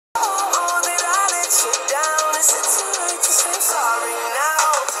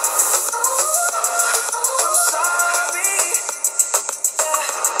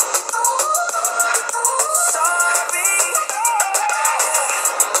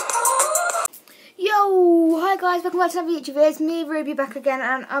guys, welcome back to another YouTube video. It's me, Ruby, back again,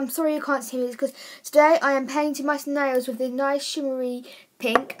 and I'm sorry you can't see me because today I am painting my nails with this nice shimmery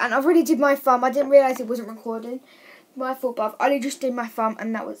pink, and I already did my thumb. I didn't realise it wasn't recording. My fault, but I only just did my thumb,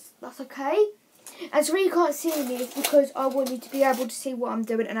 and that's okay. And so you can't see me is because I want you to be able to see what I'm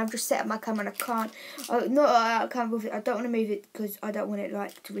doing, and I've just set up my camera and I can't. I can't move it. I don't want to move it because I don't want it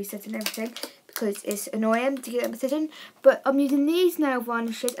like to reset and everything, because it's annoying to get a decision. But I'm using these nail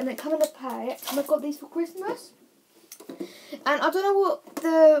varnishes, and they come in a pack, and I got these for Christmas. And I don't know what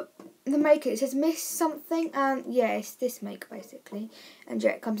the maker, it says Miss something, and yeah, it's this maker basically. And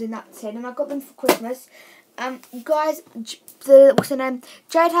yeah, it comes in that tin, and I got them for Christmas. Guys, what's her name?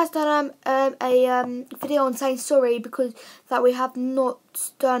 Jade has done a video on saying sorry because that we have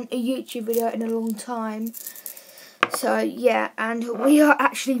not done a YouTube video in a long time. So yeah, and we are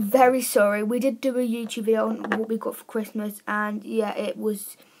actually very sorry. We did do a YouTube video on what we got for Christmas, and yeah, it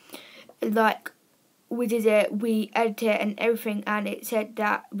was like we did it, we edited it and everything, and it said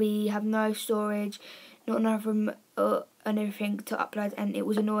that we have no storage, not enough room and everything to upload, and it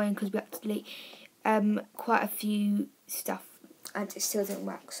was annoying because we had to delete quite a few stuff, and it still didn't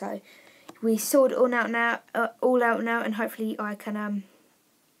work. So we sorted it all out now, and hopefully I can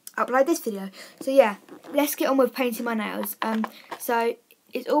upload this video. So yeah, let's get on with painting my nails. So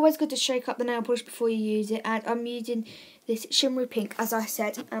it's always good to shake up the nail polish before you use it, and I'm using this shimmery pink, as I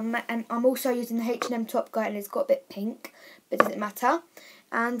said, and I'm also using the H&M Top Coat, and it's got a bit pink, but it doesn't matter.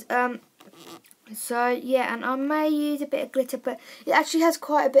 And so yeah, and I may use a bit of glitter, but it actually has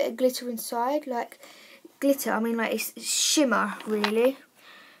quite a bit of glitter inside, like glitter. I mean, like it's shimmer really.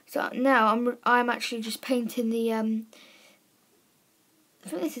 So now I'm actually just painting the I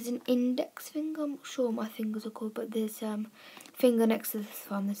think this is an index finger. I'm not sure what my fingers are called, but there's finger next to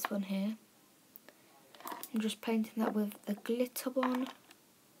this one here. I'm just painting that with the glitter one.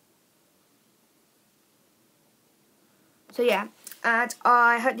 So yeah, and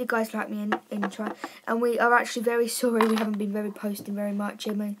I hope you guys like me intro. And we are actually very sorry we haven't been posting very much.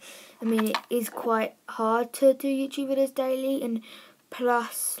 I mean it is quite hard to do YouTube videos daily, and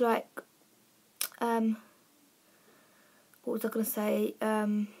plus like what was I gonna say?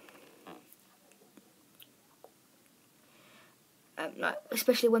 Like,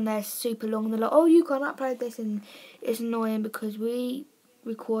 especially when they're super long, and they're like, oh, you can't upload this, and it's annoying because we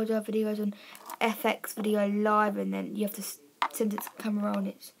record our videos on FX Video Live, and then you have to send it to the camera on.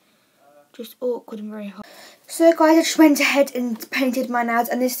 It's just awkward and very hard. So guys, I just went ahead and painted my nails,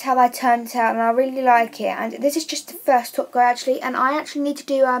 and this is how they turned out, and I really like it. And this is just the first top coat actually, and I actually need to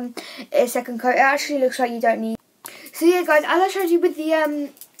do a second coat. It actually looks like you don't need. So yeah guys, as I showed you with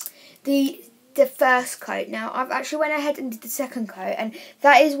the first coat, now I've actually went ahead and did the second coat, and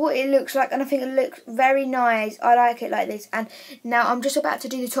that is what it looks like, and I think it looks very nice. I like it like this. And now I'm just about to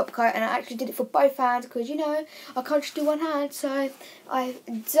do the top coat, and I actually did it for both hands because, you know, I can't just do one hand. So I've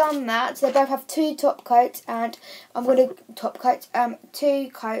done that. So they both have two top coats, and I'm going to two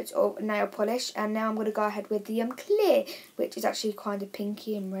coats of nail polish, and now I'm going to go ahead with the clear, which is actually kind of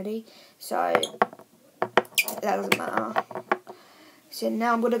pinky and ready, so that doesn't matter. So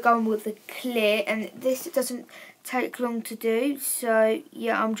now I'm going to go on with the clear, and this doesn't take long to do. So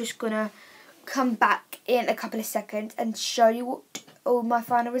yeah, I'm just going to come back in a couple of seconds and show you all my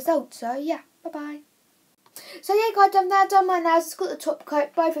final results. So yeah, bye-bye. So yeah guys, I've done my nails. It's got the top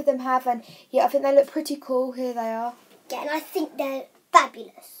coat, both of them have, and yeah, I think they look pretty cool. Here they are. Yeah, and I think they're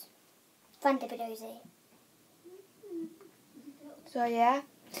fabulous. Fantabidozy. So yeah.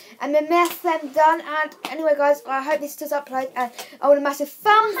 And then that's them done. And anyway guys, I hope this does upload, and I want a massive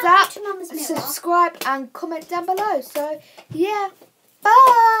thumbs up, subscribe and comment down below. So yeah,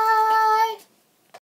 bye.